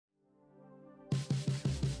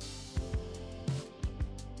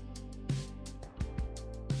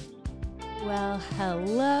Well,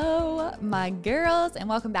 hello, my girls, and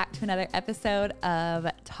welcome back to another episode of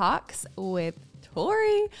Talks with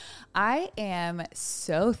Tori. I am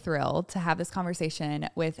so thrilled to have this conversation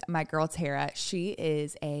with my girl, Tara. She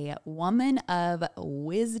is a woman of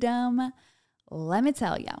wisdom. Let me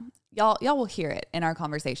tell you, y'all will hear it in our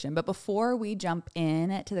conversation. But before we jump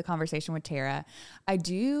in to the conversation with Tara, I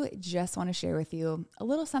do just want to share with you a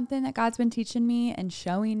little something that God's been teaching me and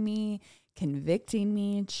showing me, convicting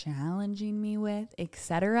me, challenging me with,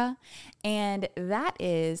 etc. And that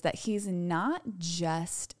is that he's not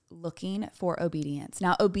just looking for obedience.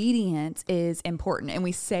 Now, obedience is important, and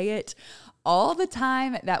we say it all the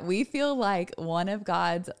time that we feel like one of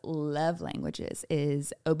God's love languages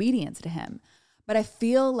is obedience to him. But I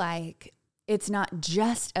feel like it's not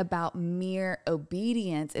just about mere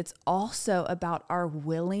obedience. It's also about our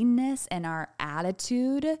willingness and our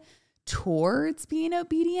attitude towards being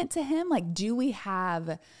obedient to him. Like, do we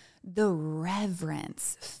have the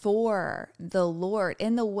reverence for the Lord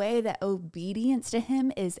in the way that obedience to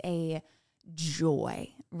him is a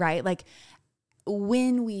joy, right? Like,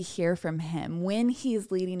 when we hear from him, when he's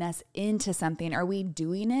leading us into something, are we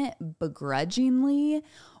doing it begrudgingly,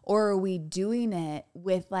 or are we doing it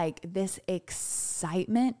with like this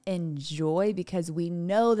excitement and joy because we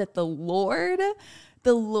know that the Lord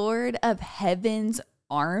of heaven's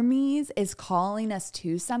armies is calling us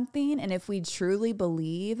to something? And if we truly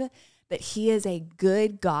believe that he is a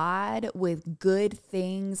good God with good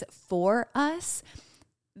things for us,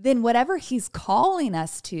 then whatever he's calling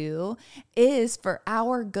us to is for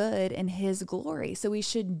our good and his glory. So we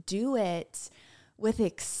should do it with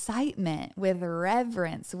excitement, with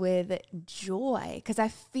reverence, with joy, because I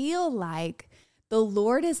feel like the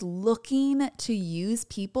Lord is looking to use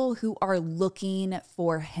people who are looking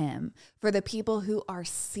for him, for the people who are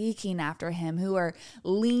seeking after him, who are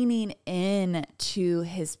leaning in to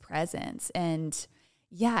his presence. And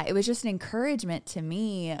yeah, it was just an encouragement to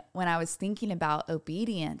me when I was thinking about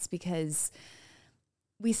obedience, because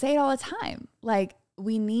we say it all the time, like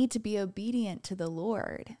we need to be obedient to the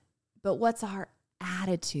Lord, but what's our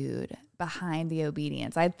attitude behind the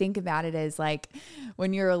obedience? I think about it as like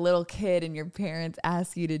when you're a little kid and your parents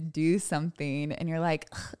ask you to do something and you're like,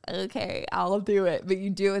 okay, I'll do it. But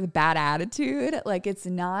you do it with a bad attitude. Like it's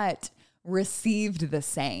not received the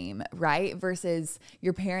same, right? Versus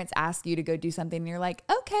your parents ask you to go do something and you're like,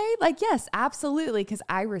 okay, like, yes, absolutely. Because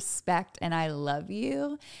I respect and I love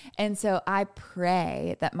you. And so I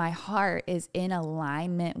pray that my heart is in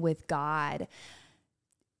alignment with God,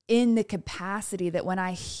 in the capacity that when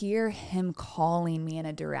I hear him calling me in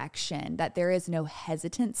a direction, that there is no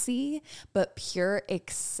hesitancy, but pure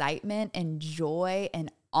excitement and joy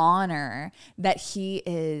and honor that he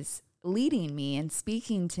is leading me and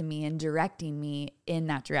speaking to me and directing me in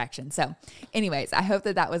that direction. So anyways, I hope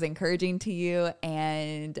that that was encouraging to you,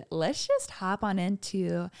 and let's just hop on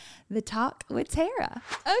into the talk with Tara.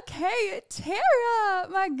 Okay, Tara,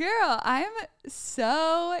 my girl, I'm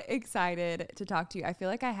so excited to talk to you. I feel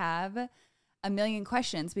like I have a million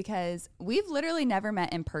questions because we've literally never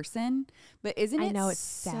met in person, but isn't it I know, it's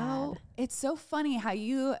sad. It's so funny how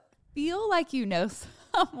you feel like you know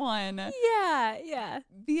someone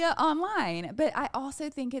via online. But I also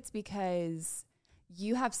think it's because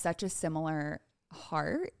you have such a similar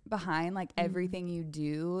heart behind like everything you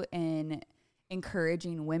do in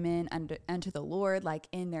encouraging women unto the Lord, like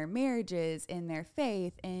in their marriages, in their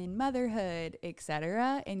faith, in motherhood,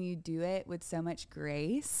 etc. And you do it with so much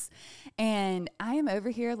grace. And I am over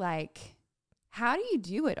here like, how do you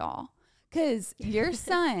do it all? Because your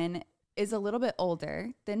son is a little bit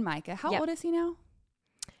older than Micah. How old is he now?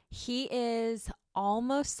 He is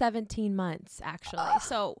almost 17 months, actually.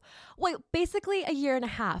 So, wait, basically a year and a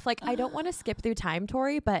half. Like, I don't want to skip through time,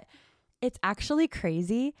 Tori, but it's actually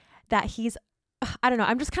crazy that he's, I don't know.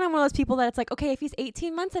 I'm just kind of one of those people that it's like, okay, if he's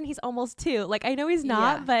 18 months and he's almost 2, like I know he's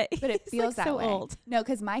not, but it feels like that so way. old. No,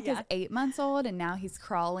 because Mike is 8 months old and now he's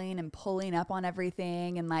crawling and pulling up on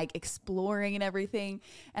everything and like exploring and everything.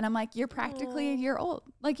 And I'm like, you're practically a year old.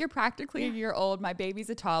 Like you're practically a year old. My baby's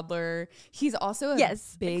a toddler. He's also a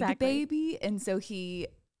big baby. And so he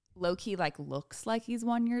low-key like looks like he's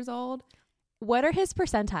 1 year old. What are his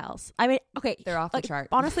percentiles? I mean, okay. They're off the chart.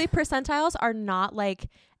 Honestly, percentiles are not like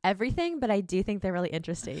everything, but I do think they're really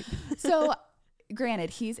interesting. So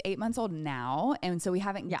granted, he's 8 months old now. And so we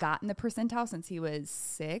haven't gotten the percentile since he was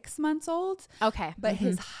 6 months old. Okay. But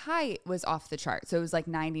his height was off the chart. So it was like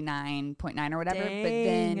 99.9 or whatever. Dang. But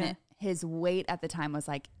then his weight at the time was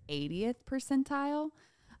like 80th percentile.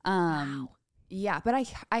 Wow. Yeah, but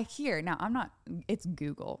I hear now, it's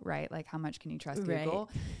Google, right? Like how much can you trust Google?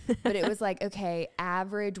 Right. But it was like, okay,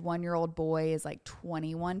 average 1-year-old boy is like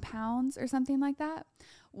 21 pounds or something like that.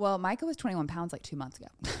 Well, Micah was 21 pounds like 2 months ago.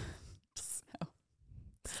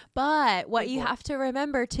 But what you have to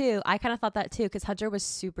remember too, I kind of thought that too, because Hunter was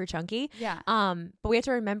super chunky. Yeah. But we have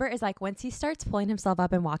to remember is like once he starts pulling himself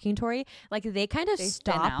up and walking, Tori, like they kind of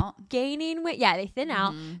stop gaining weight. Yeah, they thin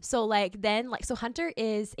out. So like then like so Hunter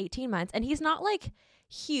is 18 months and he's not like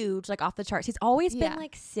huge, like off the charts. He's always been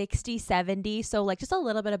like 60, 70. So like just a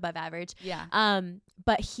little bit above average. Yeah.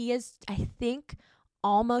 But he is, I think,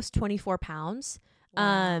 almost 24 pounds.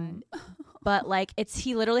 Wow. But like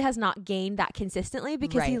he literally has not gained that consistently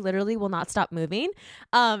because he literally will not stop moving.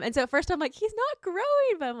 And so at first I'm like, he's not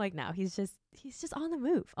growing, but I'm like, no, he's just on the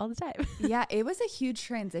move all the time. Yeah. It was a huge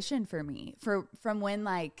transition for me from when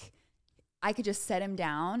like I could just set him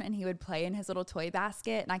down and he would play in his little toy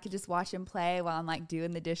basket and I could just watch him play while I'm like doing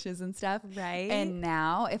the dishes and stuff. Right. And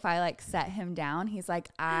now if I like set him down, he's like,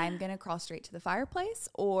 I'm going to crawl straight to the fireplace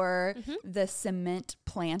or the cement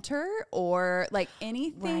planter or like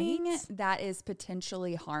anything that is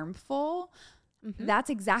potentially harmful. That's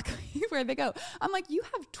exactly where they go. I'm like, you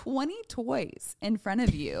have 20 toys in front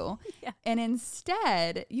of you. And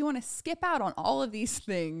instead you want to skip out on all of these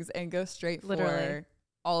things and go straight for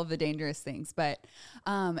all of the dangerous things. But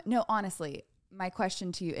no, honestly, my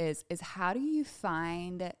question to you is how do you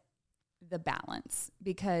find the balance?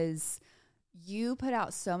 Because you put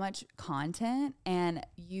out so much content and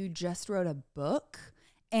you just wrote a book.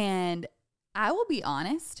 And I will be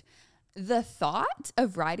honest, the thought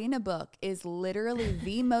of writing a book is literally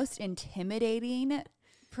the most intimidating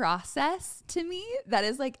process to me that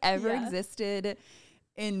has like ever existed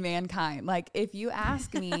in mankind. Like if you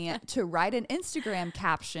ask me to write an Instagram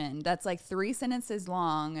caption that's like 3 sentences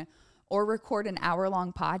long or record an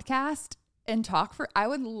hour-long podcast and I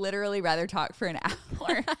would literally rather talk for an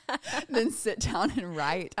hour than sit down and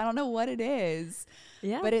write. I don't know what it is,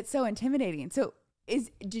 but it's so intimidating. So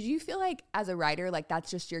did you feel like as a writer, like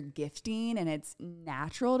that's just your gifting and it's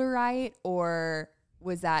natural to write, or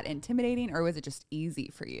was that intimidating, or was it just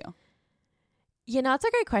easy for you? You know, it's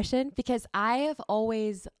a great question because I have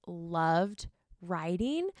always loved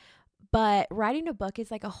writing, but writing a book is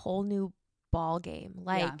like a whole new ball game.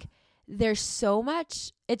 Like there's so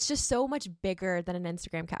much, it's just so much bigger than an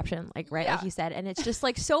Instagram caption, like, like you said. And it's just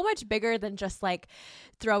like so much bigger than just like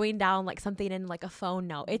throwing down like something in like a phone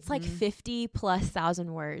note. It's like 50,000+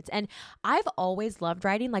 words. And I've always loved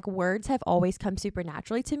writing. Like words have always come super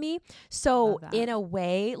naturally to me. So in a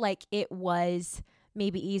way, like it was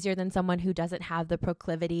maybe easier than someone who doesn't have the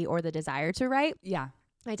proclivity or the desire to write. Yeah.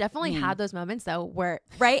 I definitely had those moments though where,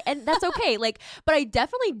 and that's okay. Like, but I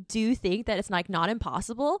definitely do think that it's like not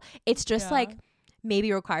impossible. It's just like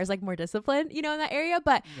maybe requires like more discipline, you know, in that area.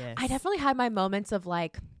 But I definitely had my moments of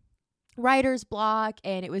like writer's block,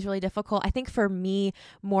 and it was really difficult. I think for me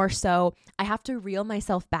more so, I have to reel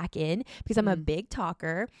myself back in because I'm a big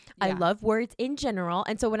talker. I love words in general.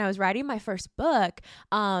 And so when I was writing my first book,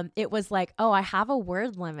 it was like, oh, I have a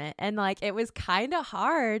word limit. And like, it was kind of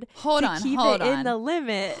hard to keep it in the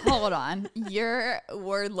limit. Hold on. Your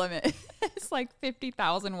word limit is like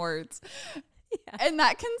 50,000 words. And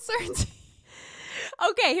that concerns me.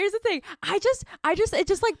 Okay, here's the thing. It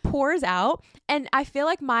just like pours out, and I feel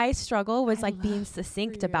like my struggle was like being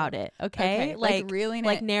succinct about it. Okay, like reeling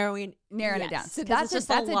like it, narrowing it down. So that's a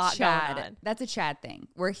Chad. That's a Chad thing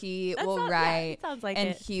where he will write,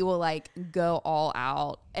 he will like go all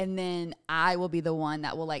out, and then I will be the one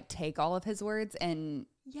that will like take all of his words and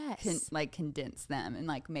condense them and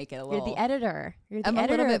like make it a little. You're the editor. You're the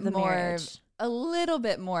editor of the marriage. A little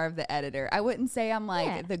bit more of the editor. I wouldn't say I'm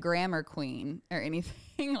like the grammar queen or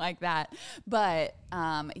anything like that. But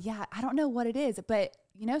I don't know what it is. But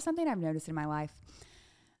you know something I've noticed in my life?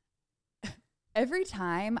 Every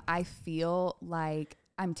time I feel like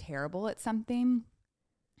I'm terrible at something,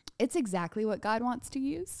 it's exactly what God wants to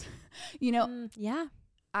use. You know?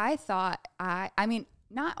 I thought I mean,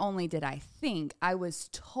 not only did I think, I was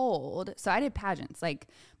told, so I did pageants like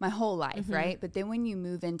my whole life, right? But then when you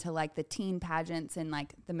move into like the teen pageants and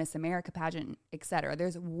like the Miss America pageant, et cetera,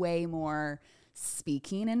 there's way more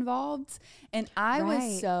speaking involved. And I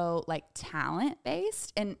was so like talent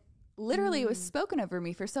based, and literally it was spoken over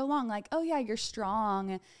me for so long. Like, oh yeah, you're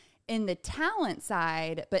strong in the talent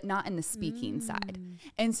side, but not in the speaking side.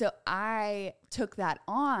 And so I took that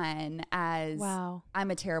on as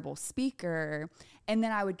I'm a terrible speaker. And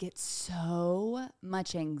then I would get so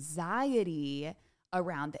much anxiety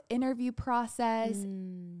around the interview process,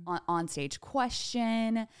 on stage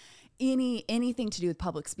question, anything to do with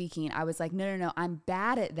public speaking. I was like, no, I'm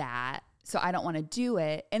bad at that. so I don't want to do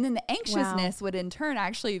it. And then the anxiousness would in turn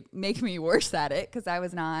actually make me worse at it because I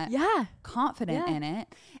was not confident in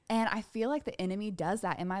it. And I feel like the enemy does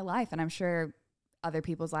that in my life, and I'm sure other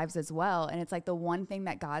people's lives as well. And it's like the one thing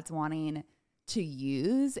that God's wanting to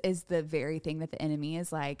use is the very thing that the enemy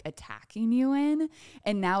is like attacking you in.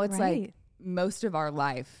 And now it's like most of our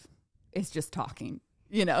life is just talking.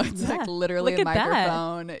 You know, it's like literally a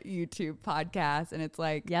microphone, YouTube podcast. And it's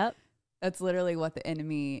like, that's literally what the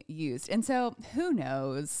enemy used. And so who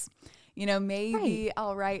knows, you know, maybe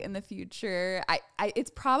I'll write in the future.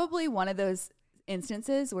 It's probably one of those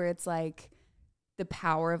instances where it's like the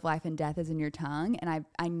power of life and death is in your tongue. And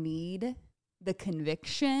I need the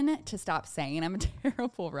conviction to stop saying I'm a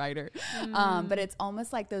terrible writer. But it's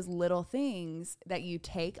almost like those little things that you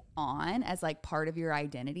take on as like part of your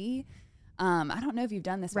identity. I don't know if you've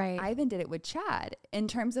done this, but I even did it with Chad in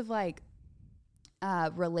terms of like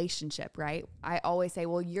relationship, right? I always say,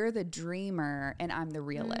 well, you're the dreamer and I'm the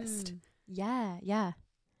realist. Yeah.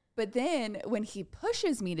 But then when he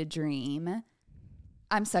pushes me to dream,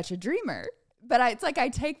 I'm such a dreamer. But it's like I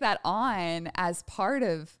take that on as part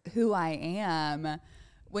of who I am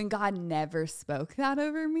when God never spoke that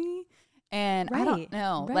over me. And I don't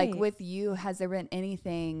know, like with you, has there been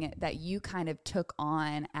anything that you kind of took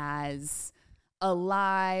on as a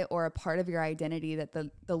lie or a part of your identity that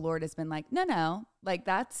the Lord has been like, no, like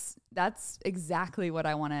that's exactly what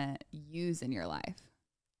I want to use in your life?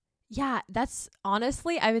 Yeah, that's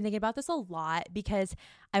honestly, I've been thinking about this a lot because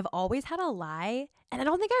I've always had a lie. And I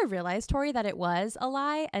don't think I realized, Tori, that it was a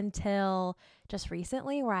lie until just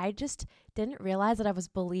recently, where I just didn't realize that I was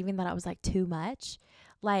believing that I was like too much.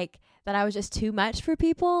 Like that I was just too much for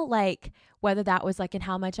people, like whether that was like in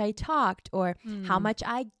how much I talked or how much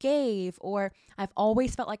I gave, or I've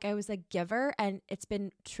always felt like I was a giver, and it's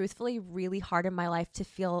been truthfully really hard in my life to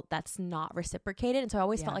feel that's not reciprocated. And so I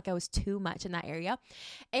always felt like I was too much in that area.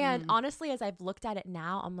 And honestly, as I've looked at it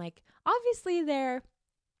now, I'm like, obviously there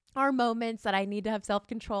are moments that I need to have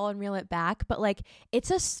self-control and reel it back, but like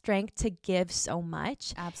it's a strength to give so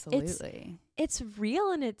much. Absolutely. It's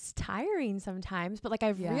real and it's tiring sometimes, but like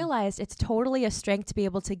I've realized it's totally a strength to be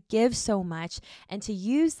able to give so much and to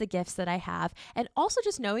use the gifts that I have. And also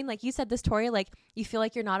just knowing, like you said this, Tori, like you feel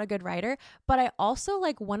like you're not a good writer, but I also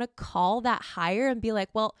like want to call that higher and be like,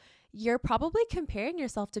 well, you're probably comparing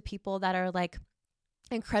yourself to people that are like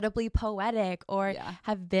incredibly poetic or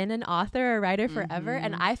have been an author or writer forever.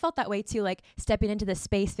 And I felt that way too, like stepping into this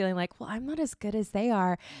space feeling like, well, I'm not as good as they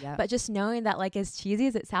are. But just knowing that, like, as cheesy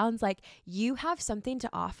as it sounds, like you have something to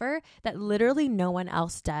offer that literally no one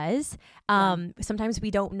else does. Sometimes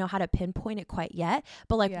we don't know how to pinpoint it quite yet,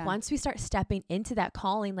 but like once we start stepping into that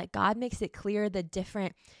calling, like God makes it clear the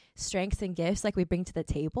different strengths and gifts like we bring to the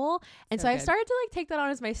table. And so I've started to like take that on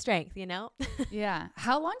as my strength, you know?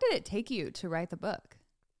 How long did it take you to write the book?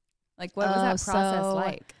 Like, what was that process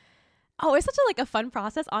like? Oh, it's such a fun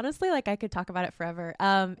process. Honestly, like I could talk about it forever.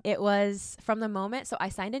 It was from the moment. So I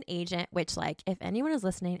signed an agent, which like if anyone is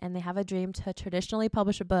listening and they have a dream to traditionally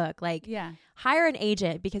publish a book, like hire an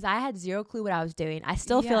agent, because I had zero clue what I was doing. I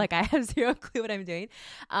still feel like I have zero clue what I'm doing.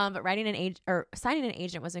 But signing an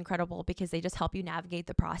agent was incredible because they just help you navigate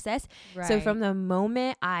the process. So from the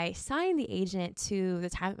moment I signed the agent to the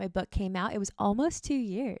time that my book came out, it was almost 2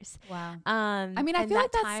 years. Wow. I mean, I feel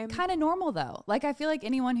like that's kind of normal though. Like I feel like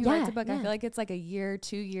anyone who writes a book, I feel like it's like a year,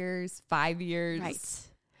 2 years, 5 years. Right.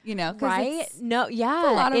 You know, right? No, yeah. It's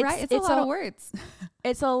a lot of, it's a lot of words.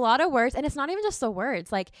 It's a lot of words. And it's not even just the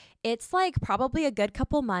words. Like, it's like probably a good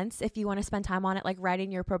couple months if you want to spend time on it, like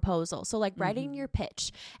writing your proposal. So like writing your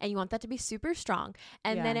pitch, and you want that to be super strong.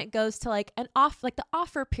 And then it goes to like the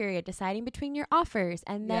offer period, deciding between your offers.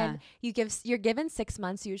 And then you're given 6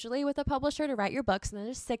 months usually with a publisher to write your books. And then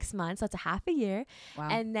there's 6 months. That's a half a year. Wow.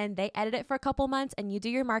 And then they edit it for a couple months and you do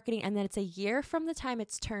your marketing. And then it's a year from the time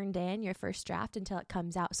it's turned in, your first draft, until it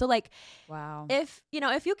comes out. So like, if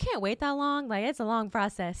you can't wait that long, like it's a long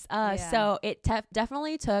process. So it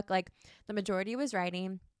definitely took, like, the majority was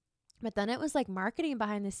writing, but then it was like marketing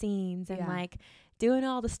behind the scenes and like doing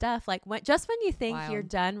all the stuff. Like when you think you're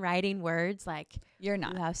done writing words, like you're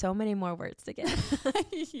not. You have so many more words to get.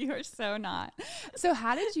 You're so not. So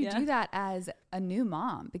how did you do that as a new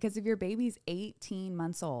mom? Because if your baby's 18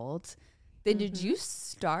 months old, then did you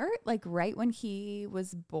start like right when he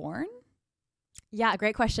was born? Yeah,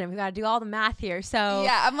 great question. We've got to do all the math here. So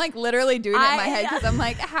yeah, I'm like literally doing it in my head because I'm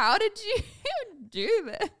like, how did you do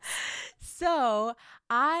this? So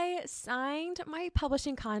I signed my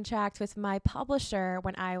publishing contract with my publisher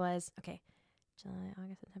when I was, July,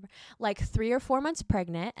 August, September, like 3 or 4 months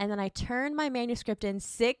pregnant. And then I turned my manuscript in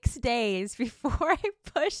 6 days before I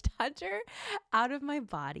pushed Hunter out of my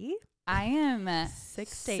body. I am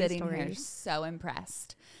 6 days sitting story. here so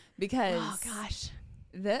impressed because Oh gosh.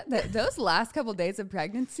 Those last couple days of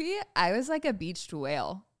pregnancy, I was like a beached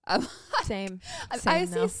whale. I'm like, Same. I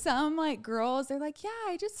see some like girls, they're like,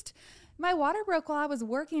 yeah, my water broke while I was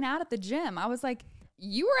working out at the gym. I was like,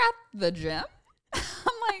 you were at the gym?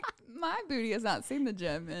 I'm like, my booty has not seen the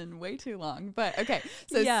gym in way too long. But okay,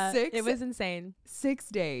 so it was insane. 6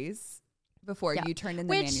 days before you turned in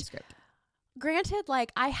the manuscript. Granted,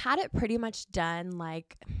 like I had it pretty much done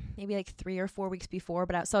like maybe like 3 or 4 weeks before,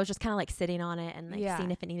 but so I was just kind of like sitting on it and like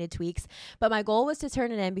seeing if it needed tweaks. But my goal was to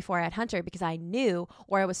turn it in before I had Hunter because I knew,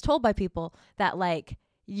 or I was told by people, that like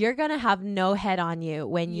you're going to have no head on you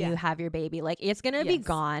when you have your baby. Like it's going to be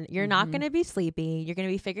gone. You're not going to be sleeping. You're going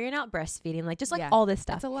to be figuring out breastfeeding, like just like all this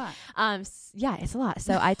stuff. It's a lot. It's a lot.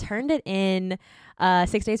 So I turned it in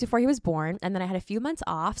 6 days before he was born. And then I had a few months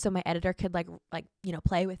off so my editor could like,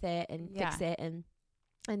 play with it and fix it. And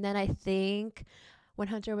then I think when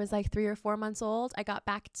Hunter was like 3 or 4 months old, I got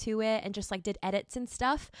back to it and just like did edits and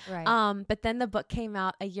stuff. Right. But then the book came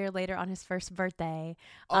out a year later on his first birthday.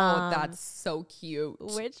 That's so cute.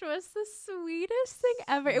 Which was the sweetest thing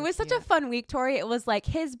ever. It was such a fun week, Tori. It was like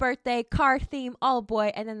his birthday, car theme, all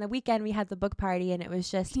boy. And then the weekend we had the book party and it was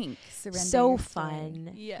just so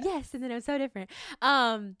fun. Yes. And then it was so different.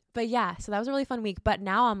 But yeah, so that was a really fun week. But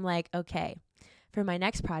now I'm like, okay, for my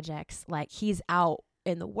next projects, like he's out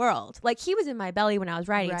in the world. Like he was in my belly when I was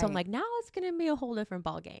writing. So I'm like, now it's going to be a whole different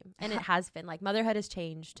ball game. And it has been. Like motherhood has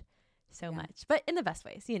changed so much, but in the best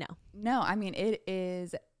ways, No, I mean, it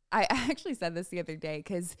is. I actually said this the other day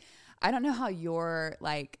because I don't know how your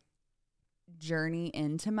like journey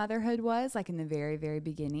into motherhood was like in the very, very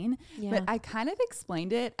beginning, but I kind of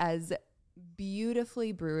explained it as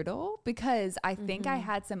beautifully brutal because I think I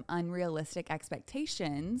had some unrealistic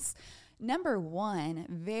expectations. Number one,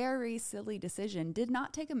 very silly decision, did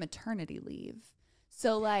not take a maternity leave.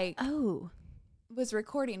 So like, was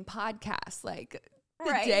recording podcasts like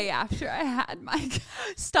the day after I had my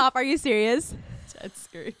Stop. Are you serious? Dead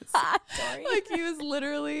serious. Like he was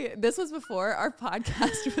literally, this was before our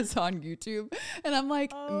podcast was on YouTube and I'm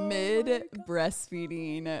like mid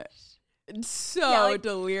breastfeeding. So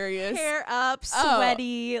delirious, hair up,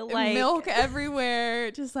 sweaty, like milk everywhere,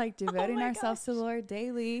 just like devoting ourselves to the Lord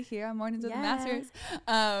daily here on Mornings with the Masters.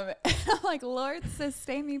 And I'm like, Lord,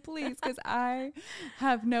 sustain me, please, because I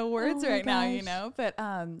have no words right now, But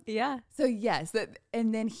so yes,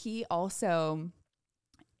 and then he also.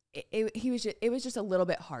 It was just a little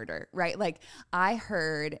bit harder, right? Like I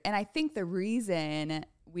heard, and I think the reason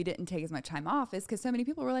we didn't take as much time off is because so many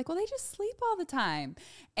people were like, well, they just sleep all the time.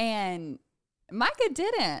 And Micah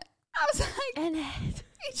didn't. I was like, and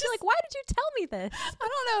she's like, why did you tell me this? I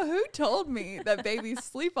don't know who told me that babies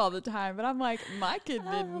sleep all the time, but I'm like, my kid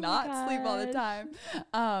did not sleep all the time.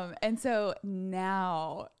 And so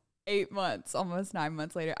now 8 months, almost 9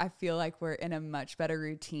 months later, I feel like we're in a much better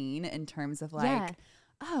routine in terms of like,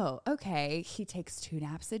 oh, okay, he takes 2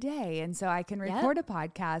 naps a day. And so I can record a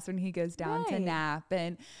podcast when he goes down to nap.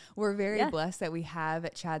 And we're very blessed that we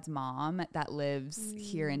have Chad's mom that lives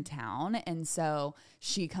here in town. And so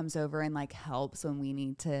she comes over and like helps when we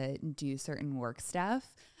need to do certain work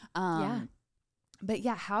stuff. But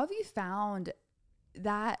yeah, how have you found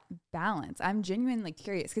that balance? I'm genuinely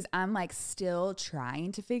curious because I'm like still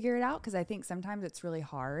trying to figure it out because I think sometimes it's really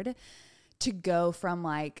hard to go from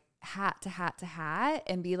like hat to hat to hat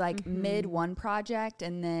and be like mid one project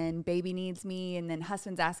and then baby needs me and then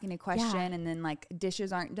husband's asking a question and then like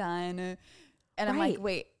dishes aren't done and I'm like,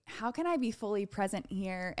 wait, how can I be fully present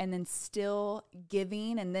here and then still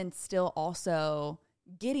giving and then still also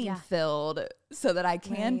getting filled so that I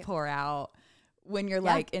can pour out when you're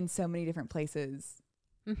like in so many different places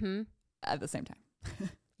at the same time?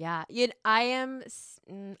 I am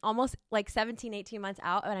almost like 17, 18 months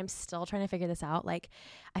out and I'm still trying to figure this out. Like,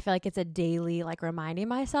 I feel like it's a daily, like reminding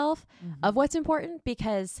myself of what's important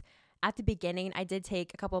because at the beginning I did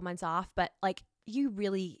take a couple of months off, but like you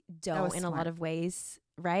really don't in a lot of ways,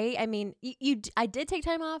 right? I mean, I did take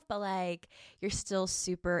time off, but like you're still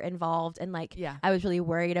super involved. And like, I was really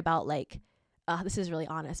worried about like, this is really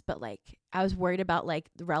honest, but like I was worried about like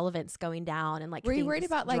the relevance going down and like were you worried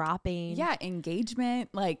about like dropping engagement,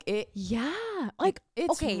 like it like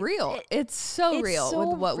it's real, it's so real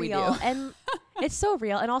with what we do and it's so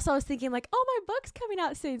real. And also I was thinking like, oh, my book's coming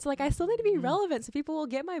out soon, so like I still need to be relevant so people will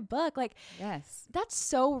get my book. Like that's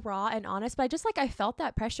so raw and honest, but I felt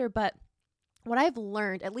that pressure. But what I've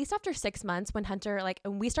learned, at least after 6 months when Hunter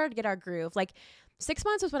and we started to get our groove, like 6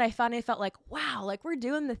 months was when I finally felt like, wow, like we're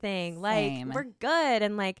doing the thing. Like we're good.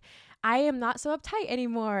 And like, I am not so uptight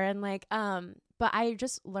anymore. And like, But I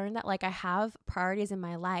just learned that like I have priorities in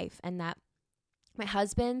my life, and that my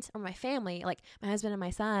husband or my family, like my husband and my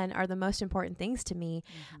son, are the most important things to me.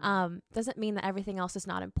 Doesn't mean that everything else is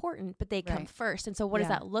not important, but they come first. And so what does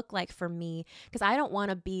that look like for me? Because I don't want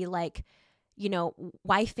to be like, you know,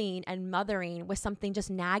 wifing and mothering with something just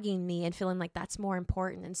nagging me and feeling like that's more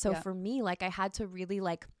important. And so for me, like I had to really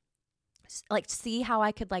like see how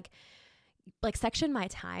I could like section my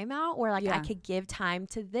time out, where like I could give time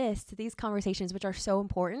to these conversations, which are so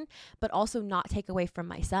important, but also not take away from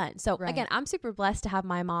my son. So again, I'm super blessed to have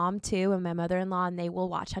my mom too and my mother-in-law, and they will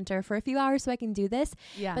watch Hunter for a few hours so I can do this.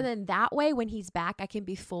 Yeah. But then that way, when he's back, I can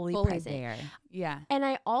be fully present. There. Yeah. And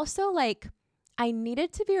I also I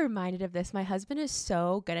needed to be reminded of this. My husband is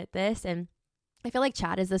so good at this, and I feel like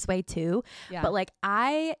Chad is this way too. Yeah. But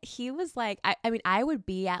he was like, I mean, I would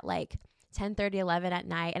be at like 10:30, 11 at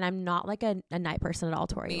night, and I'm not like a night person at all,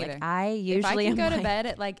 Tori. Like I usually if I can go to bed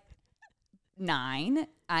at like 9,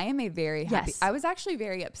 I am a very happy. I was actually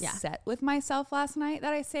very upset with myself last night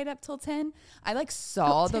that I stayed up till 10. I like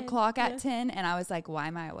saw the clock at 10, and I was like, why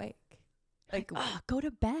am I awake? Like, go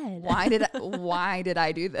to bed. Why did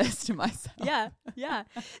I do this to myself? Yeah.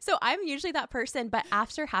 So I'm usually that person, but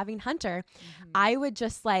after having Hunter, I would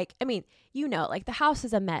just like, I mean, you know, like the house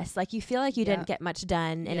is a mess. Like you feel like you didn't get much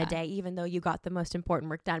done in a day, even though you got the most important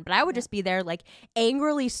work done. But I would just be there like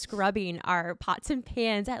angrily scrubbing our pots and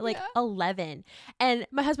pans at like 11. And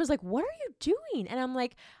my husband's like, what are you doing? And I'm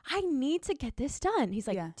like, I need to get this done. He's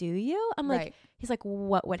like, do you? I'm like, he's like,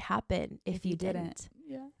 what would happen if you didn't?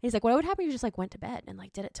 Yeah. He's like, what would happen if you just like went to bed and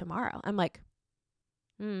like did it tomorrow? I'm like,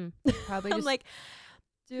 probably. I'm like,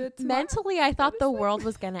 do it tomorrow. Mentally, I thought the world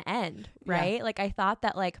was going to end, right? Yeah. Like I thought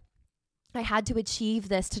that like I had to achieve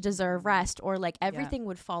this to deserve rest, or like everything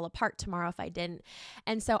would fall apart tomorrow if I didn't.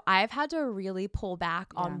 And so I've had to really pull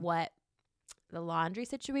back on what the laundry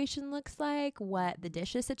situation looks like, what the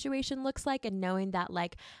dishes situation looks like, and knowing that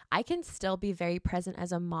like I can still be very present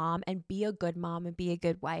as a mom and be a good mom and be a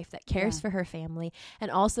good wife that cares for her family and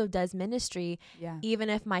also does ministry, even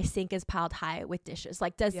if my sink is piled high with dishes.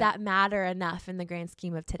 Like, does that matter enough in the grand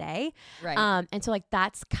scheme of today? Right. And so like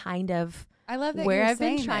that's kind of I love that where I've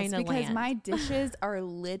been trying to because land. My dishes are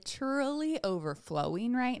literally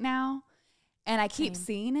overflowing right now. And I keep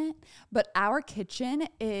seeing it, but our kitchen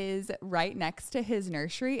is right next to his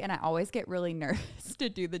nursery, and I always get really nervous to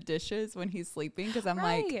do the dishes when he's sleeping because I'm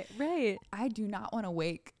like, I do not want to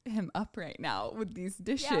wake him up right now with these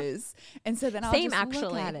dishes. Yeah. And so then I'll just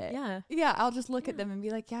look at it. Yeah, I'll just look at them and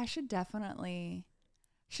be like, I should definitely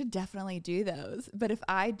do those. But if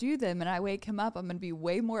I do them and I wake him up, I'm going to be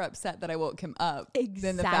way more upset that I woke him up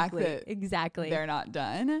than the fact that they're not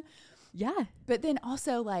done. Yeah. But then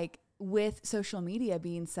also like, with social media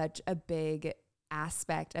being such a big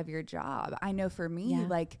aspect of your job, I know for me,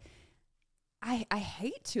 like I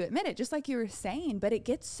hate to admit it, just like you were saying, but it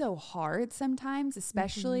gets so hard sometimes,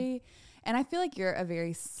 especially, and I feel like you're a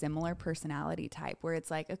very similar personality type where it's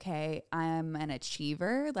like, okay, I'm an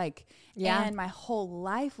achiever, like, and my whole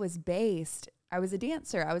life was based, I was a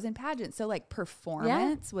dancer, I was in pageants. So like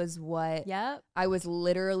performance was what I was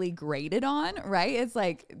literally graded on, right? It's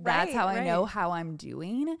like, that's how I know how I'm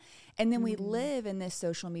doing. And then we live in this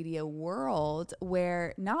social media world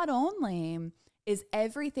where not only is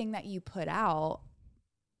everything that you put out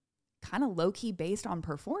kind of low key based on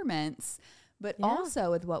performance, but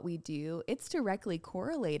also with what we do, it's directly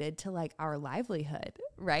correlated to like our livelihood,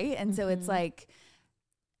 right? And so it's like,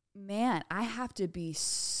 man, I have to be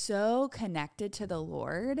so connected to the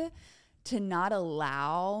Lord to not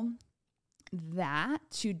allow that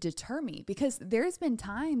to deter me, because there's been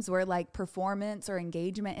times where like performance or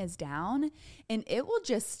engagement is down and it will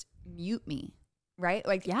just mute me, right?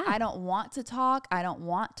 Like, I don't want to talk. I don't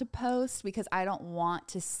want to post because I don't want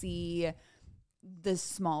to see the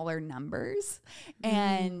smaller numbers.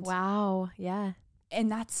 And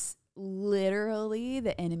and that's literally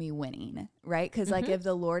the enemy winning, right? Because like if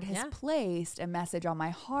the Lord has placed a message on my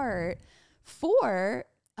heart for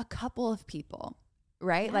a couple of people,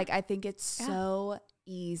 right? Like I think it's so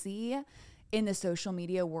easy in the social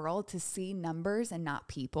media world to see numbers and not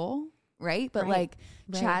people, right? But like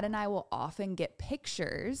Chad and I will often get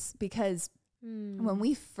pictures because when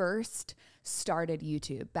we first started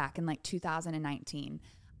YouTube back in like 2019,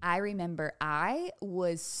 I remember I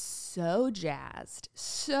was so jazzed,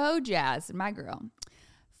 my girl,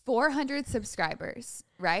 400 subscribers,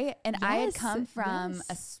 right? And I had come from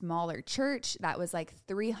a smaller church that was like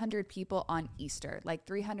 300 people on Easter, like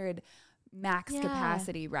 300 max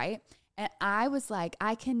capacity, right? And I was like,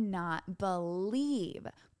 I cannot believe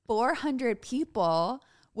 400 people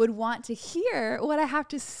would want to hear what I have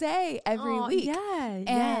to say every week.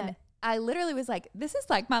 And I literally was like, this is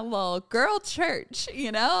like my little girl church,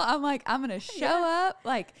 you know? I'm like, I'm going to show up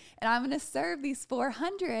like, and I'm going to serve these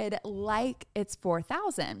 400 like it's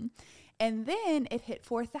 4,000. And then it hit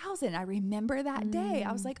 4,000. I remember that day.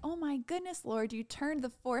 I was like, oh my goodness, Lord, you turned the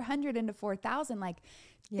 400 into 4,000. Like,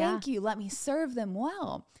 thank you. Let me serve them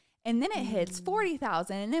well. And then it hits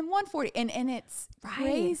 40,000 and then 140. And it's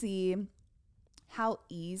crazy how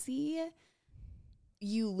easy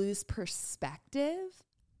you lose perspective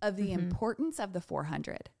of the importance of the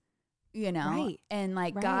 400, you know? And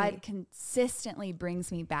like God consistently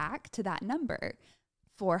brings me back to that number,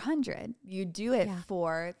 400. You do it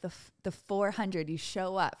for the 400. You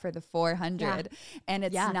show up for the 400. And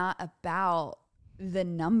it's not about the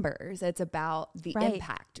numbers. It's about the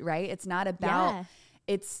impact, right? It's not about,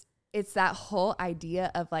 it's that whole idea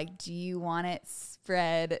of like, do you want it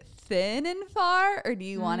spread thin and far, or do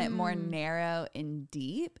you want it more narrow and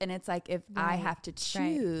deep? And it's like, if I have to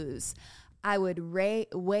choose, I would way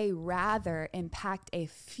rather impact a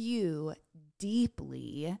few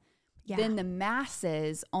deeply than the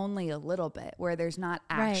masses only a little bit, where there's not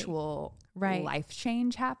actual life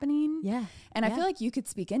change happening. And I feel like you could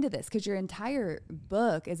speak into this because your entire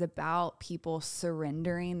book is about people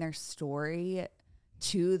surrendering their story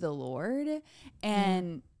to the Lord.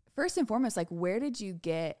 And first and foremost, like, where did you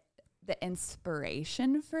get the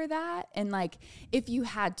inspiration for that? And like, if you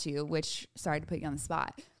had to, which, sorry to put you on the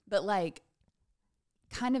spot, but like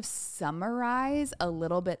kind of summarize a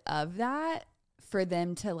little bit of that for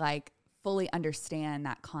them to like fully understand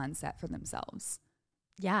that concept for themselves.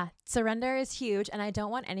 Yeah, surrender is huge. And I don't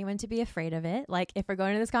want anyone to be afraid of it. Like, if we're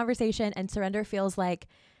going to this conversation and surrender feels like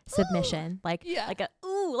submission, like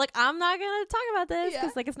I'm not gonna talk about this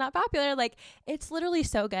because like it's not popular, like it's literally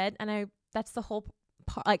so good. And that's the whole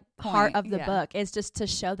part of the book, is just to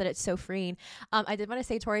show that it's so freeing. I did want to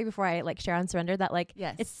say, Tori, before I like share on surrender, that like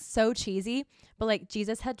it's so cheesy, but like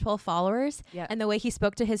Jesus had 12 followers, and the way he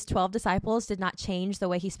spoke to his 12 disciples did not change the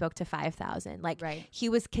way he spoke to 5,000. Like he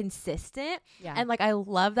was consistent, and like I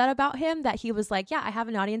love that about him, that he was like, I have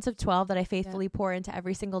an audience of 12 that I faithfully pour into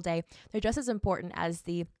every single day. They're just as important as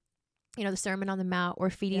the Sermon on the Mount or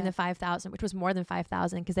feeding the 5,000, which was more than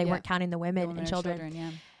 5,000 because they weren't counting the women and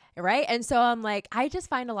children. Right. And so I'm like, I just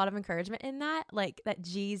find a lot of encouragement in that, like that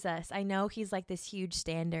Jesus, I know he's like this huge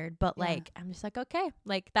standard, but like, I'm just like, okay,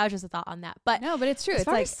 like that was just a thought on that. But no, but it's true. It's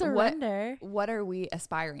like surrender. What are we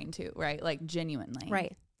aspiring to? Right. Like genuinely.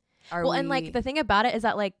 Right. And like the thing about it is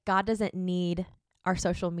that like God doesn't need our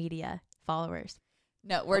social media followers.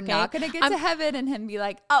 No, we're not going to get to heaven and him be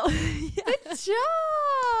like, oh, good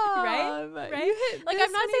job. Right. Like,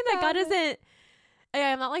 I'm not saying that God doesn't,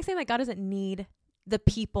 I'm not like saying that God doesn't need the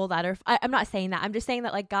people that are, I'm not saying that. I'm just saying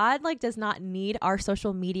that like God like does not need our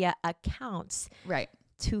social media accounts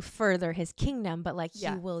to further his kingdom, but like he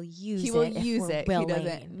will use it. He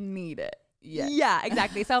doesn't need it. Yeah,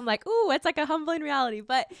 exactly. So I'm like, ooh, it's like a humbling reality.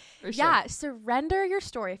 But surrender your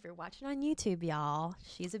story. If you're watching on YouTube, y'all,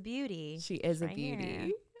 she's a beauty. She is a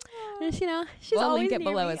beauty. And, she's we'll always link it near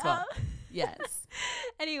below me. as well. Yes.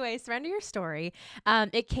 Anyway, surrender your story.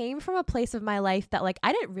 It came from a place of my life that like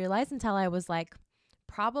I didn't realize until I was like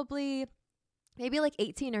probably maybe like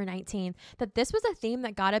 18 or 19 that this was a theme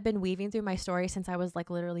that God had been weaving through my story since I was like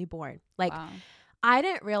literally born. Like I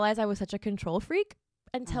didn't realize I was such a control freak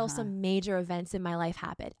until some major events in my life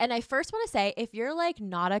happened. And I first want to say, if you're like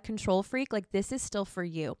not a control freak, like this is still for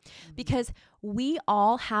you, because we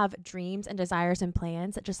all have dreams and desires and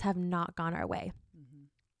plans that just have not gone our way.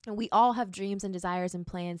 And we all have dreams and desires and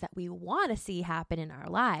plans that we want to see happen in our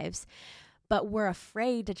lives, but we're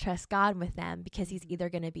afraid to trust God with them because he's either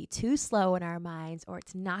going to be too slow in our minds or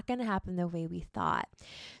it's not going to happen the way we thought.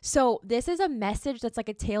 So this is a message that's like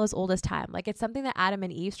a tale as old as time. Like it's something that Adam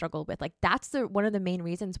and Eve struggled with. Like that's one of the main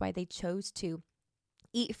reasons why they chose to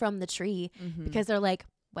eat from the tree, because they're like,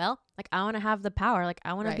 well, like I want to have the power. Like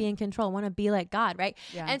I want to be in control. I want to be like God. Right.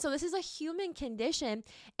 Yeah. And so this is a human condition.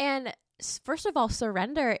 And first of all,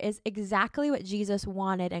 surrender is exactly what Jesus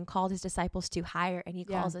wanted and called his disciples to higher. And he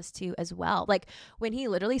calls us to as well. Like when he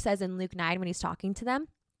literally says in Luke 9, when he's talking to them,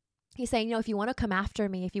 he's saying, if you want to come after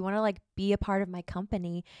me, if you want to like be a part of my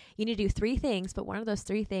company, you need to do 3 things. But one of those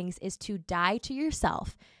 3 things is to die to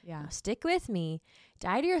yourself. Now, stick with me.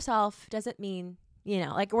 Die to yourself doesn't mean,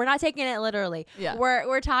 like we're not taking it literally. Yeah.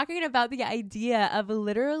 We're talking about the idea of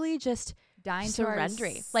literally just dying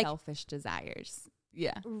surrendering, to our selfish desires.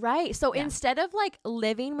 Yeah. Right. So Yeah. instead of like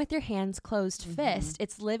living with your hands closed fist,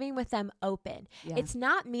 it's living with them open. Yeah. It's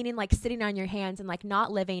not meaning like sitting on your hands and like not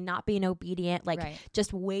living, not being obedient, like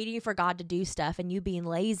just waiting for God to do stuff and you being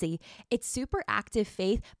lazy. It's super active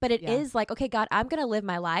faith, but it is like, okay, God, I'm going to live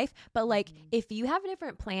my life. But like, if you have a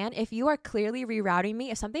different plan, if you are clearly rerouting me,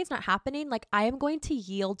 if something's not happening, like I am going to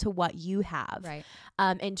yield to what you have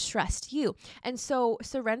and trust you. And so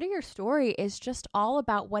Surrender Your Story is just all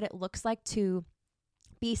about what it looks like to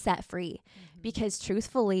be set free, because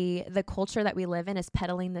truthfully, the culture that we live in is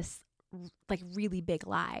peddling this like really big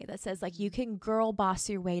lie that says like you can girl boss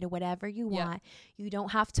your way to whatever you want. You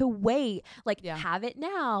don't have to wait. Like have it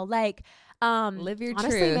now. Like live your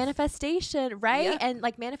honestly, truth. Manifestation, right? And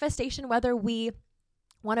like manifestation, whether we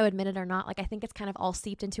want to admit it or not, like I think it's kind of all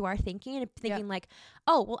seeped into our thinking and thinking like,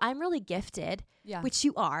 oh, well, I'm really gifted, which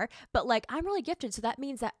you are, but like I'm really gifted. So that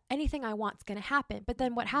means that anything I want is going to happen. But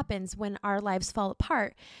then what happens when our lives fall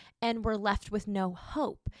apart and we're left with no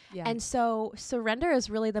hope? And so surrender is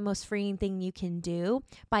really the most freeing thing you can do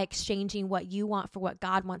by exchanging what you want for what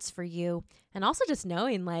God wants for you. And also just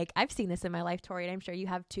knowing, like, I've seen this in my life, Tori, and I'm sure you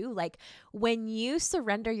have too. Like when you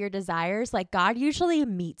surrender your desires, like God usually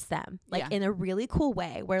meets them like in a really cool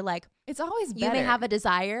way where like, it's always better. You may have a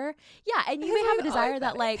desire. Yeah. And you may have a desire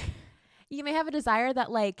that like, you may have a desire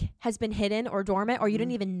that like has been hidden or dormant or you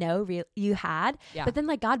didn't even know you had, but then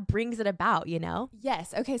like God brings it about, you know?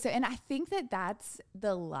 Yes. Okay. So, and I think that that's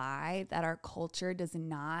the lie that our culture does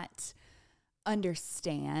not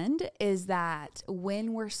understand, is that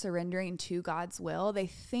when we're surrendering to God's will, they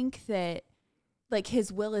think that like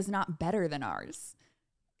his will is not better than ours.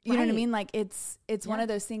 You know what I mean? Like it's one of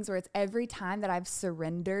those things where it's every time that I've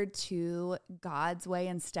surrendered to God's way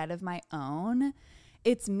instead of my own,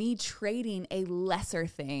 it's me trading a lesser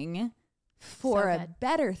thing for a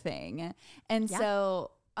better thing. And so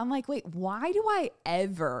I'm like, wait, why do I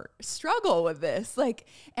ever struggle with this? Like,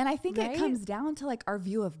 and I think it comes down to like our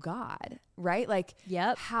view of God, right? Like,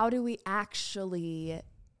 how do we actually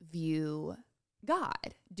view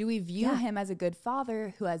God? Do we view him as a good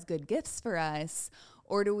father who has good gifts for us?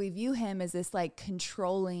 Or do we view him as this like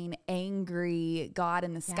controlling, angry God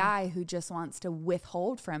in the sky who just wants to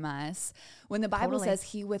withhold from us, when the Bible says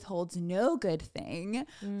he withholds no good thing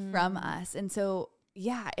from us? And so,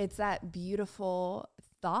 it's that beautiful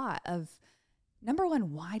thought of, number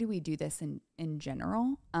one, why do we do this in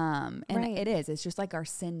general? And it's just like our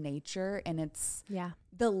sin nature, and it's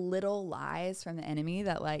the little lies from the enemy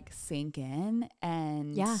that like sink in.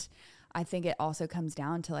 And I think it also comes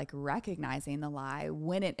down to like recognizing the lie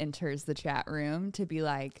when it enters the chat room, to be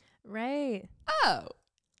like, oh,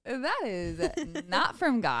 that is not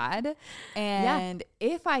from God. And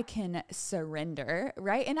if I can surrender,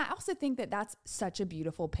 right? And I also think that that's such a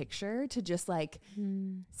beautiful picture to just like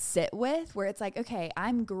sit with, where it's like, okay,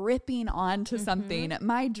 I'm gripping onto something,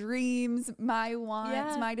 my dreams, my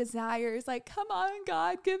wants, my desires, like, come on,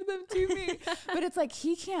 God, give them to me. But it's like,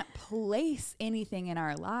 he can't place anything in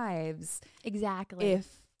our lives if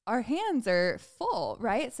our hands are full,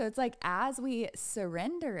 right? So it's like, as we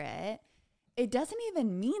surrender it doesn't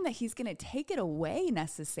even mean that he's going to take it away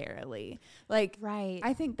necessarily. Like,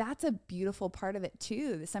 I think that's a beautiful part of it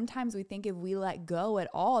too. Sometimes we think if we let go at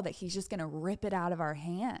all, that he's just going to rip it out of our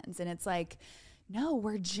hands. And it's like, no,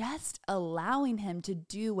 we're just allowing him to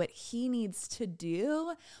do what he needs to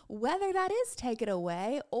do, whether that is take it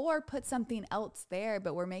away or put something else there,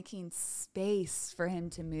 but we're making space for him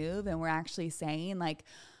to move. And we're actually saying like,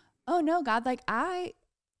 oh no, God, like I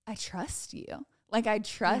trust you. Like, I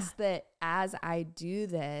trust that as I do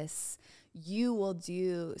this, you will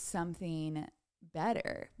do something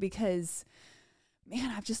better, because,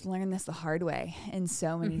 man, I've just learned this the hard way in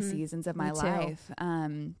so many seasons of my life.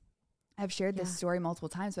 I've shared this story multiple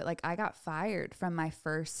times, but like I got fired from my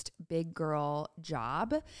first big girl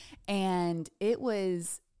job, and it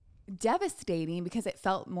was devastating because it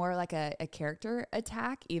felt more like a character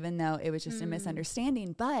attack, even though it was just a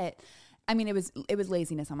misunderstanding. But I mean, it was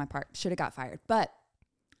laziness on my part. Should have got fired. But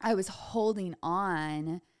I was holding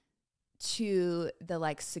on to the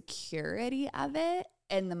like security of it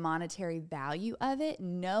and the monetary value of it,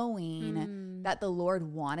 knowing that the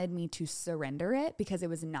Lord wanted me to surrender it because it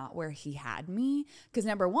was not where he had me. Because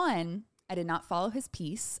number one, I did not follow his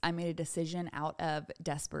peace. I made a decision out of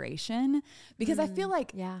desperation, because I feel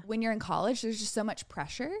like when you're in college, there's just so much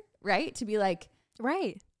pressure, right? To be like,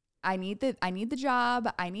 I need the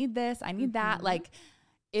job. I need this. I need that. Like,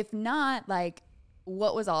 if not, like,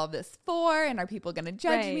 what was all of this for? And are people going to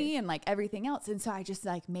judge me and like everything else? And so I just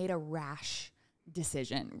like made a rash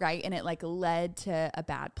decision, right? And it like led to a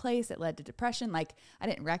bad place. It led to depression. Like I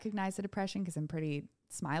didn't recognize the depression because I'm a pretty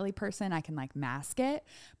smiley person. I can like mask it.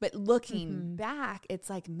 But looking back, it's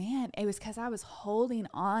like, man, it was because I was holding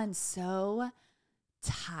on so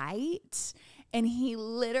tight, and he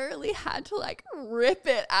literally had to like rip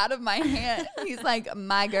it out of my hand. He's like,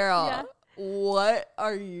 my girl, what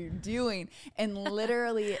are you doing? And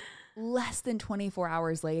literally less than 24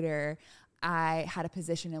 hours later, I had a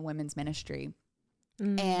position in women's ministry,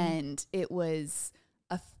 and it was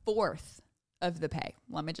a fourth of the pay.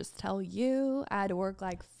 Let me just tell you, I had to work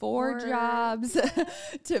like four jobs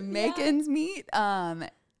to make ends meet. And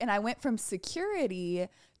I went from security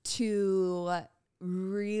to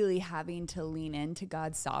really having to lean into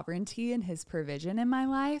God's sovereignty and his provision in my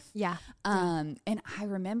life. Yeah. And I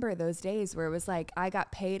remember those days where it was like, I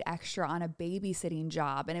got paid extra on a babysitting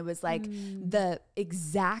job, and it was like the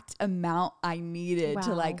exact amount I needed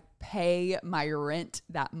to like pay my rent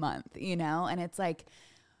that month, you know? And it's like,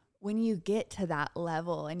 when you get to that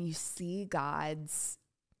level and you see God's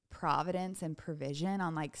providence and provision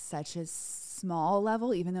on like such a small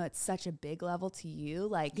level, even though it's such a big level to you,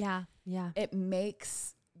 like, it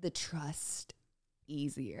makes the trust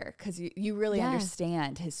easier, because you really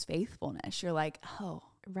understand his faithfulness. You're like, oh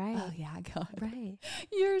yeah, God,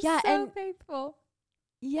 you're so faithful.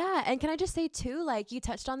 Yeah. And can I just say too, like you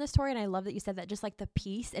touched on this, Tori, and I love that you said that, just like the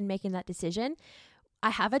peace in making that decision. I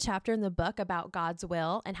have a chapter in the book about God's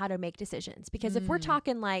will and how to make decisions, because if we're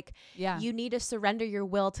talking like you need to surrender your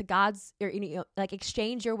will to God's, or like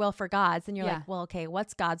exchange your will for God's, then you're like, well, okay,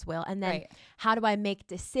 what's God's will? And then how do I make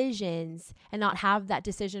decisions and not have that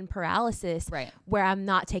decision paralysis where I'm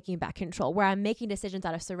not taking back control, where I'm making decisions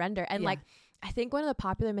out of surrender? And like, I think one of the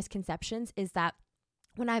popular misconceptions is that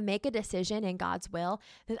when I make a decision in God's will,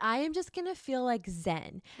 that I am just going to feel like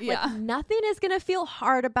zen. Like nothing is going to feel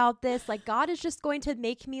hard about this. Like God is just going to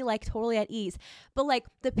make me like totally at ease. But like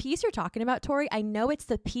the peace you're talking about, Tori, I know it's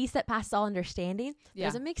the peace that passes all understanding.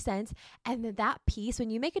 Doesn't make sense. And then that peace, when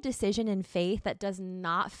you make a decision in faith that does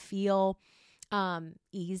not feel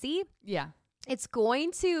easy. It's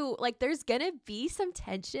going to like, there's going to be some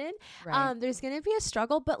tension. There's going to be a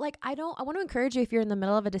struggle, but like, I want to encourage you, if you're in the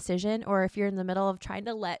middle of a decision, or if you're in the middle of trying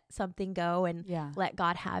to let something go and let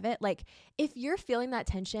God have it. Like if you're feeling that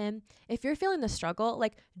tension, if you're feeling the struggle,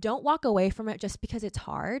 like don't walk away from it just because it's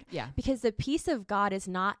hard. Because the peace of God is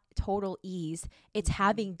not total ease. It's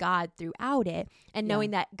having God throughout it, and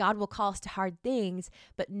knowing that God will call us to hard things,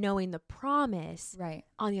 but knowing the promise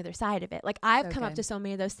on the other side of it. Like I've come up to so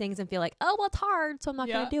many of those things and feel like, oh, well, it's hard, so I'm not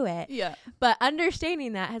going to do it. But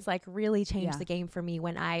understanding that has like really changed the game for me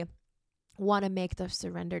when I want to make those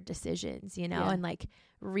surrendered decisions, you know, and like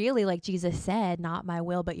really, like Jesus said, not my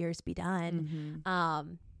will, but yours be done.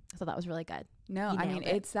 So that was really good. No, I mean,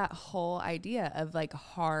 it's that whole idea of like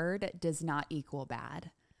hard does not equal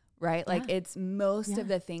bad. Right? Like it's most of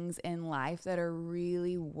the things in life that are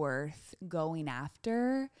really worth going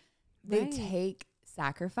after. They take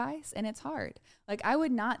sacrifice, and it's hard. Like I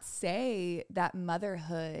would not say that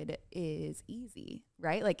motherhood is easy,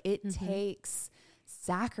 right? Like it takes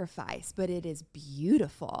sacrifice, but it is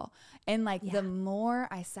beautiful. And like the more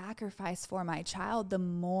I sacrifice for my child, the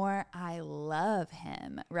more I love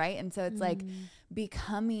him, right? And so it's like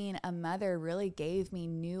becoming a mother really gave me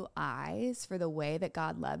new eyes for the way that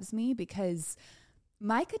God loves me, because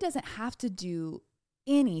Micah doesn't have to do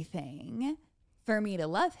anything for me to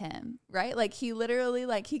love him, right? Like he literally,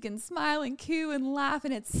 like he can smile and coo and laugh,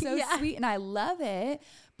 and it's so sweet, and I love it.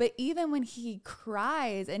 But even when he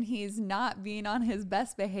cries and he's not being on his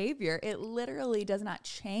best behavior, it literally does not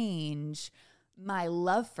change my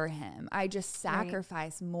love for him. I just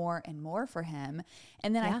sacrifice more and more for him.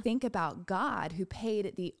 And then I think about God, who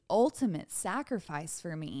paid the ultimate sacrifice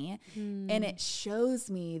for me. And it shows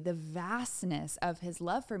me the vastness of his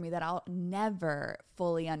love for me that I'll never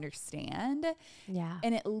fully understand.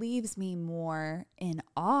 And it leaves me more in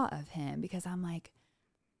awe of him, because I'm like,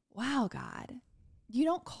 wow, God, you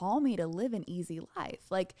don't call me to live an easy life.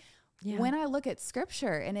 Like when I look at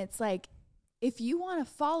scripture, and it's like, if you want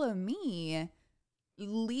to follow me,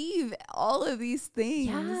 leave all of these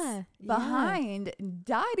things behind,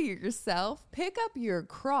 die to yourself, pick up your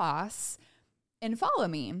cross, and follow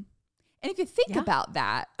me. And if you think about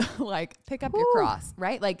that, like pick up your cross,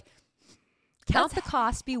 right? Like count the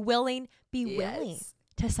cost, be willing, be willing.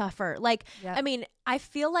 to suffer. Like, Yep. I mean, I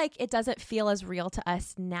feel like it doesn't feel as real to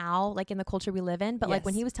us now, like in the culture we live in. But like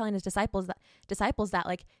when he was telling his disciples that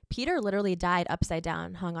like Peter literally died upside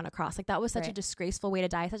down, hung on a cross. Like that was such a disgraceful way to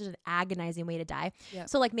die, such an agonizing way to die. Yep.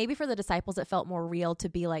 So like maybe for the disciples, it felt more real to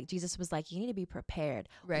be like, Jesus was like, you need to be prepared,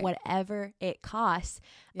 whatever it costs.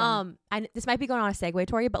 Yeah. And this might be going on a segue,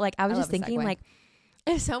 Tori, but like I was just thinking, segue. like,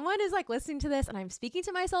 if someone is like listening to this, and I'm speaking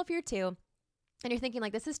to myself here too, and you're thinking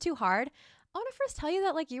like, this is too hard, I want to first tell you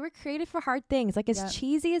that like you were created for hard things. Like as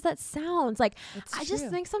cheesy as that sounds, like I just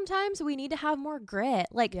think sometimes we need to have more grit.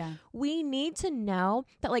 Like we need to know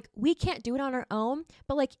that like we can't do it on our own,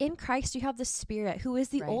 but like in Christ you have the Spirit who is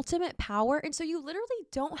the ultimate power. And so you literally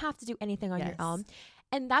don't have to do anything on your own.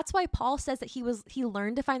 And that's why Paul says that he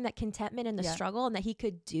learned to find that contentment in the struggle and that he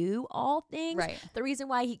could do all things. Right. The reason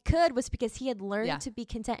why he could was because he had learned to be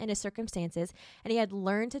content in his circumstances and he had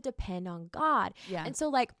learned to depend on God. Yeah. And so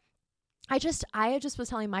like, I just was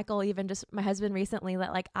telling Michael, even just my husband recently,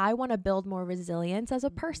 that like, I want to build more resilience as a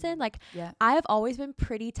person. Like I have always been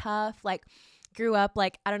pretty tough. Like grew up,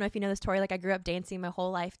 like, I don't know if you know this, Tori, like I grew up dancing my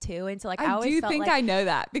whole life too. And so like, I always felt like, I know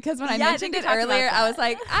that because when I mentioned it earlier, I was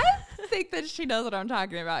like, I think that she knows what I'm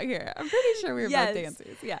talking about here. I'm pretty sure we were both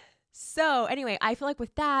dancers. Yeah. So anyway, I feel like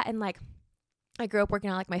with that and like, I grew up working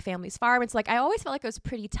on like my family's farm. And so like, I always felt like it was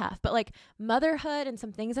pretty tough, but like motherhood and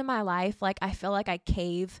some things in my life, like I feel like I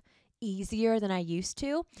cave easier than I used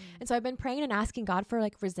to. And so I've been praying and asking God for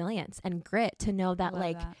like resilience and grit to know that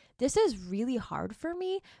this is really hard for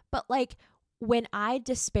me. But like when I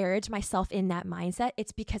disparage myself in that mindset,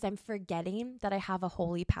 it's because I'm forgetting that I have a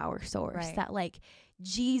holy power source, that like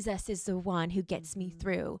Jesus is the one who gets me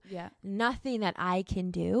through. Yeah. Nothing that I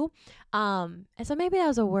can do. And so maybe that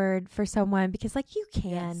was a word for someone because like you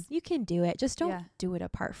can do it. Just don't do it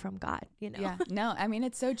apart from God, you know? Yeah. No, I mean,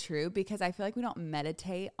 it's so true because I feel like we don't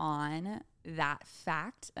meditate on that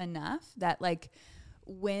fact enough that like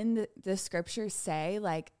when the scriptures say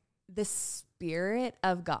like the Spirit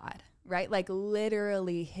of God, right? Like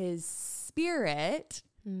literally his Spirit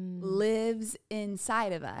lives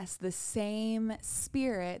inside of us, the same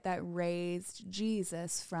Spirit that raised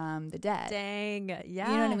Jesus from the dead. Dang. Yeah.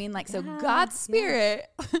 You know what I mean? Like, so God's Spirit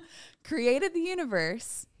created the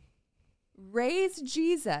universe, raised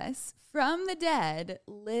Jesus from the dead,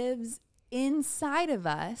 lives inside of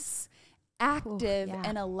us, active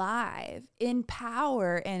and alive, in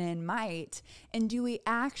power and in might. And do we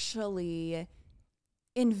actually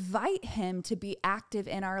invite him to be active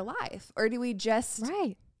in our life? Or do we just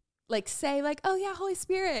like say like, oh yeah, Holy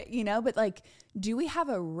Spirit, you know, but like, do we have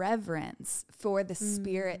a reverence for the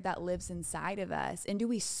Spirit that lives inside of us? And do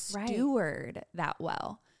we steward that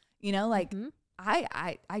well? You know, like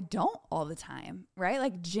I don't all the time, right?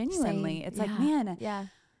 Like genuinely, it's like, man,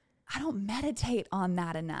 I don't meditate on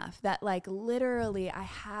that enough, that like literally I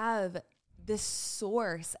have this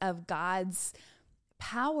source of God's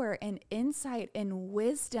power and insight and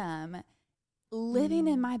wisdom living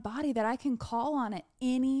in my body that I can call on at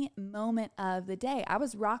any moment of the day. I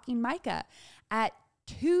was rocking Micah at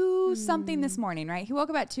 2 something this morning, right? He woke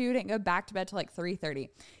up at 2, didn't go back to bed till like 3:30.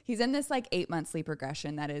 He's in this like 8-month sleep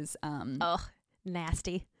regression that is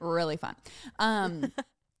nasty, really fun.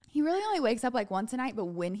 He really only wakes up like once a night, but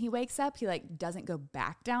when he wakes up, he like doesn't go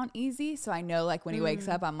back down easy. So I know like when he wakes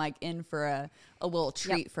up, I'm like in for a little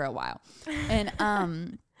treat for a while.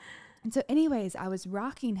 And so anyways, I was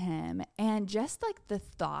rocking him and just like the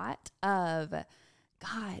thought of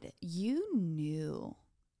God, you knew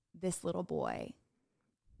this little boy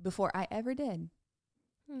before I ever did,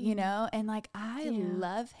 you know? And like, I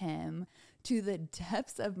love him to the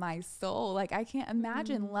depths of my soul. Like I can't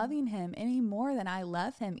imagine loving him any more than I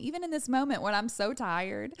love him, even in this moment when I'm so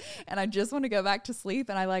tired and I just want to go back to sleep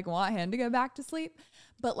and I like want him to go back to sleep.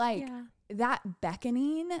 But like that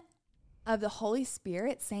beckoning of the Holy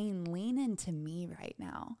Spirit saying, lean into me right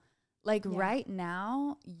now. Like right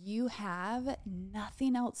now you have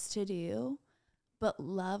nothing else to do but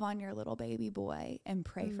love on your little baby boy and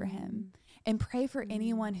pray for him and pray for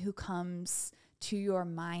anyone who comes to your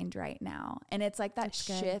mind right now. And it's like that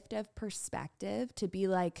shift of perspective to be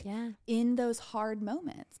like in those hard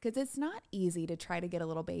moments, because it's not easy to try to get a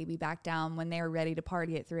little baby back down when they're ready to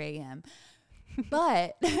party at 3 a.m.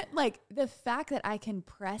 But like the fact that I can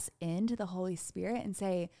press into the Holy Spirit and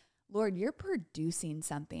say, Lord, you're producing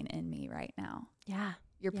something in me right now. Yeah.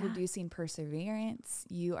 You're producing perseverance.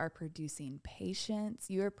 You are producing patience.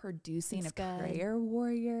 You are producing prayer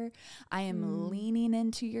warrior. I am leaning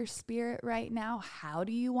into your Spirit right now. How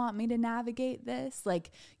do you want me to navigate this?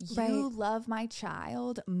 Like you love my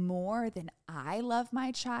child more than I love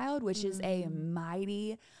my child, which is a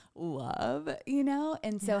mighty love, you know?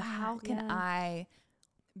 And so how can I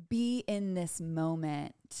be in this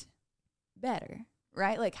moment better,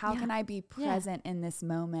 right? Like, how can I be present in this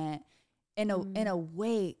moment in a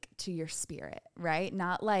wake to your spirit, right?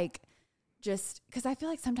 Not like just, because I feel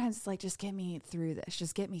like sometimes it's like, just get me through this,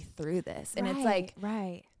 just get me through this. And it's like,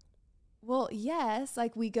 well, yes,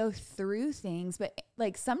 like we go through things, but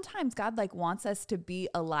like sometimes God like wants us to be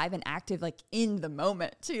alive and active, like in the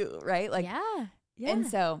moment too, right? Like, and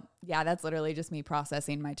so, that's literally just me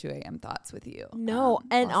processing my 2 a.m. thoughts with you. No.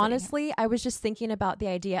 And honestly, I was just thinking about the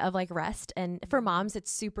idea of like rest, and for moms,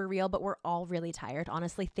 it's super real, but we're all really tired.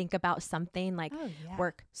 Honestly, think about something like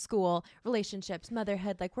work, school, relationships,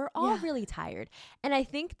 motherhood. Like we're all really tired. And I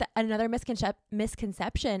think that another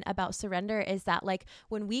misconception about surrender is that like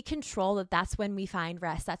when we control that's when we find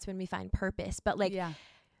rest, that's when we find purpose. But like,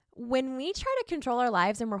 when we try to control our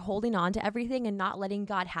lives and we're holding on to everything and not letting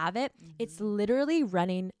God have it, it's literally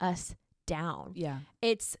running us down. Yeah.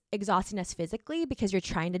 It's exhausting us physically because you're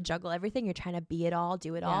trying to juggle everything. You're trying to be it all,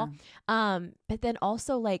 do it all. But then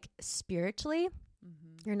also like spiritually,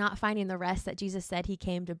 you're not finding the rest that Jesus said he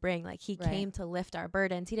came to bring. Like he came to lift our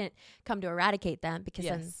burdens. He didn't come to eradicate them, because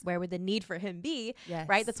then where would the need for him be?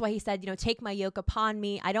 Right. That's why he said, take my yoke upon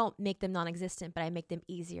me. I don't make them non-existent, but I make them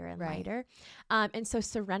easier and lighter. And so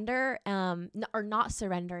surrender, or not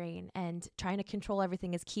surrendering and trying to control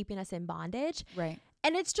everything is keeping us in bondage. Right.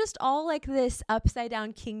 And it's just all like this upside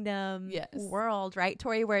down kingdom world, right,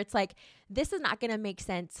 Tori, where it's like, this is not going to make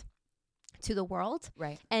sense to the world.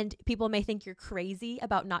 Right. And people may think you're crazy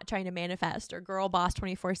about not trying to manifest or girl boss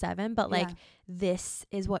 24/7, but like this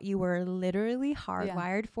is what you were literally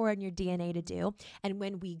hardwired for in your DNA to do. And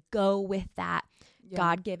when we go with that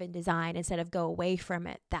God-given design instead of go away from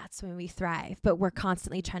it, that's when we thrive. But we're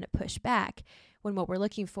constantly trying to push back when what we're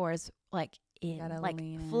looking for is like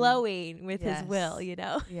flowing with his will,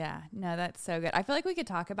 Yeah. No, that's so good. I feel like we could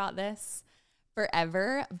talk about this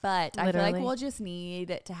forever, but literally. I feel like we'll just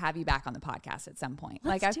need to have you back on the podcast at some point.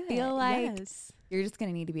 I feel like you're just going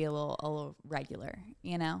to need to be a little regular,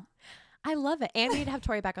 I love it. And we need to have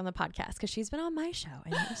Tori back on the podcast because she's been on my show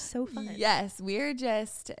and it was so fun. Yes. We're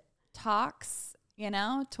just talks,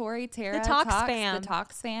 Tori, Tara, the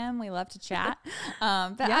Talks fam. We love to chat.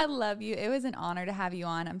 But I love you. It was an honor to have you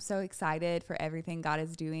on. I'm so excited for everything God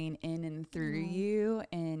is doing in and through you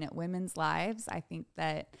in women's lives. I think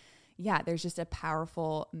that there's just a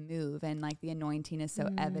powerful move, and like the anointing is so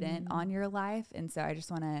evident on your life. And so I just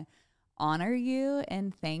want to honor you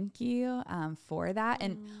and thank you for that.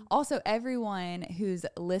 And also everyone who's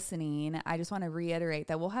listening, I just want to reiterate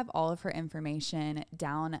that we'll have all of her information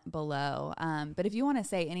down below. But if you want to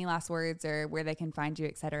say any last words or where they can find you,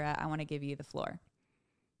 etc., I want to give you the floor.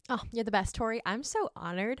 Oh, you're the best, Tori. I'm so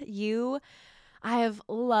honored. I have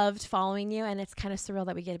loved following you, and it's kind of surreal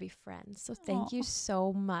that we get to be friends. So thank you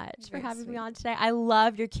so much for having me on today. I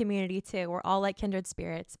love your community too. We're all like kindred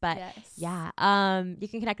spirits, but you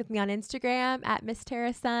can connect with me on Instagram at Miss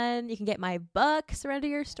Tara Sun. You can get my book, Surrender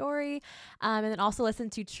Your Story. And then also listen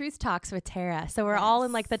to Truth Talks with Tara. So we're all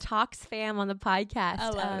in like the Talks fam on the podcast. I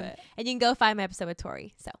love it. And you can go find my episode with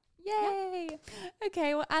Tori. So yay.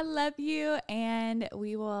 Okay. Well, I love you, and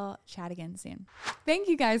we will chat again soon. Thank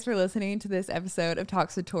you guys for listening to this episode of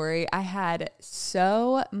Talks with Tori. I had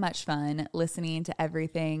so much fun listening to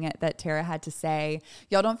everything that Tara had to say.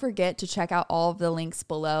 Y'all don't forget to check out all of the links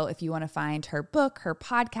below if you want to find her book, her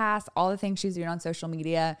podcast, all the things she's doing on social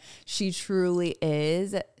media. She truly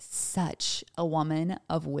is such a woman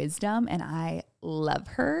of wisdom, and I love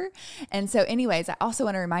her. And so anyways, I also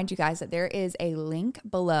want to remind you guys that there is a link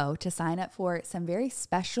below to sign up for some very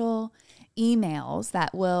special emails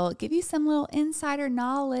that will give you some little insider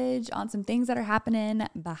knowledge on some things that are happening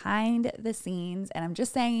behind the scenes. And I'm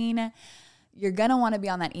just saying, you're going to want to be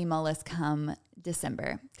on that email list come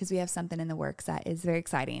December, because we have something in the works that is very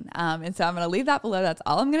exciting. And so I'm going to leave that below. That's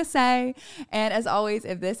all I'm going to say. And as always,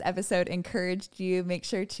 if this episode encouraged you, make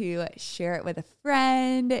sure to share it with a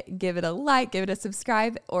friend, give it a like, give it a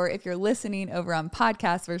subscribe, or if you're listening over on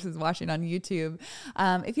podcast versus watching on YouTube,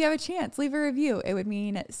 if you have a chance, leave a review. It would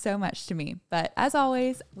mean so much to me. But as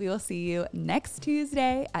always, we will see you next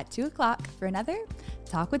Tuesday at 2:00 for another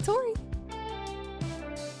Talk with Tori.